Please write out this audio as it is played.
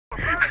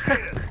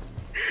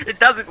It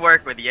doesn't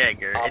work with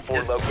Jaeger. It's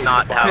just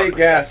not how. Hey,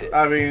 Gas.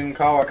 I mean,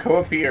 Kawa, come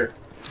up here.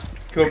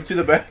 Come up to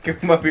the back.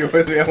 Come up here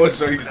with me. I want to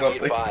show you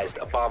something.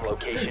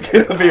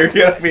 Get up here.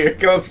 Get up here.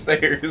 Come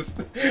upstairs.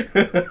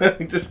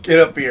 Just get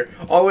up here.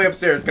 All the way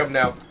upstairs. Come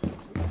now.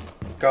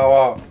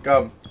 Kawa,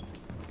 come.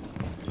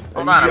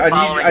 Hold on,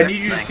 I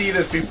need you to see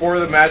this before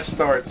the match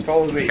starts.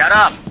 Follow me. Shut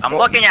up! I'm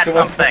looking at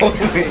something. Follow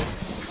me.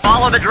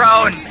 Follow the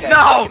drone.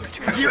 No,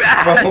 you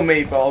ass. Follow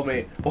me. Follow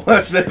me.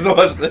 Watch this.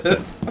 Watch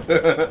this.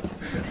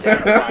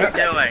 What are you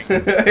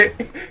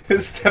doing?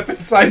 Step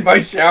inside my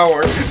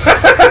shower.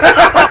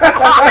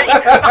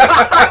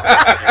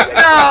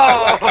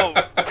 No! No!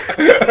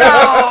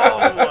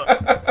 No!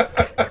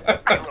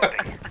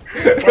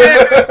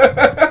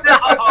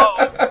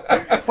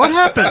 What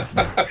happened?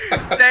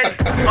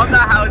 On the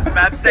house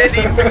map,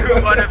 Sandy threw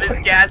one of his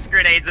gas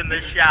grenades in the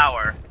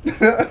shower.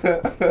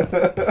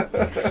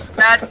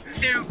 That's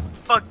too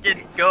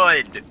fucking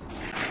good.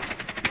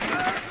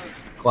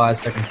 Glass,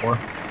 second floor.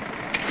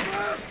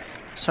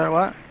 Sorry,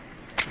 what?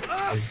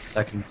 Is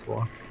second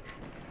floor.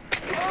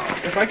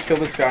 If I kill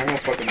this guy, I'm gonna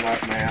fucking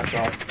laugh my ass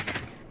off.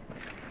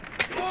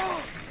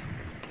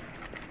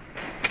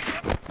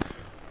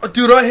 Oh,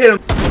 dude, I hit him.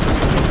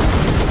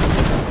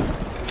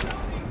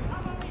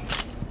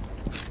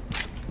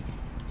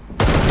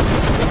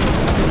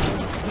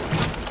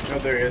 Oh,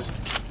 there he is.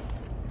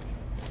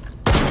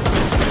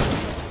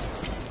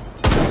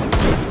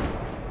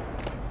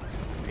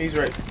 He's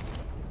right.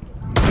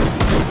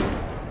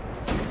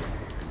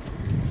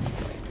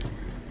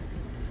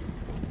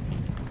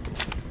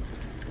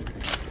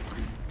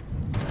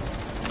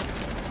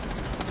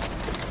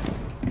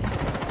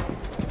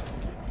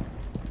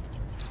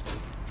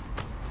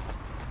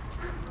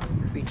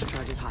 Breach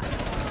charges hot.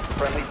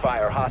 Friendly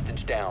fire,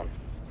 hostage down.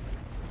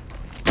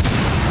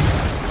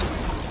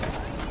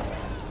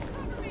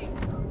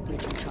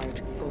 Breach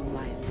charge go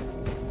live.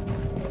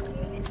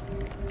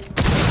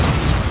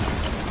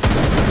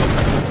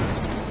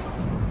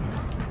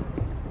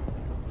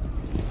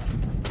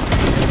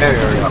 Carry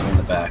already got me in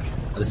the back.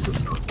 This is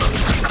so funny.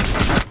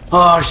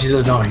 Oh, she's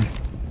annoying.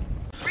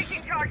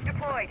 Breaching charge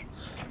deployed.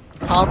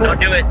 Hobbit? Don't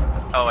do it.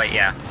 Oh wait,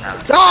 yeah.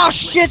 Oh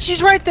shit,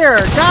 she's right there!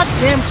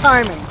 Goddamn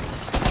timing!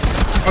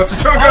 Oh,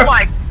 T'Chaka! Oh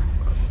my!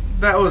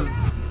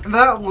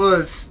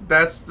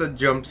 That's the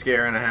jump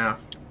scare and a half.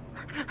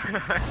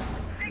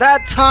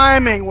 That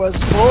timing was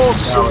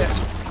bullshit. That was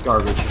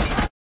garbage.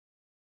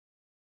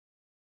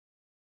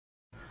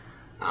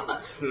 I'm a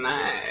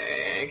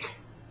snake.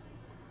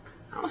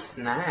 I'm a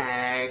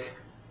snake.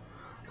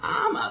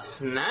 I'm a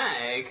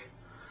snake.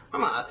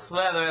 I'm a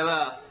slithery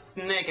little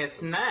sneaky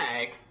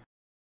snake.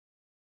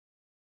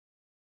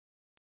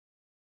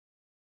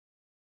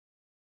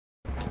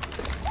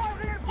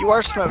 You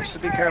are smoked, so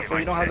be careful.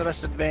 You don't have the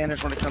best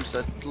advantage when it comes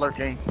to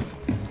lurking.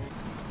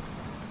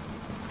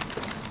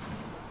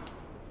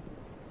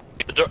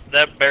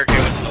 That barricade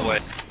was in the way.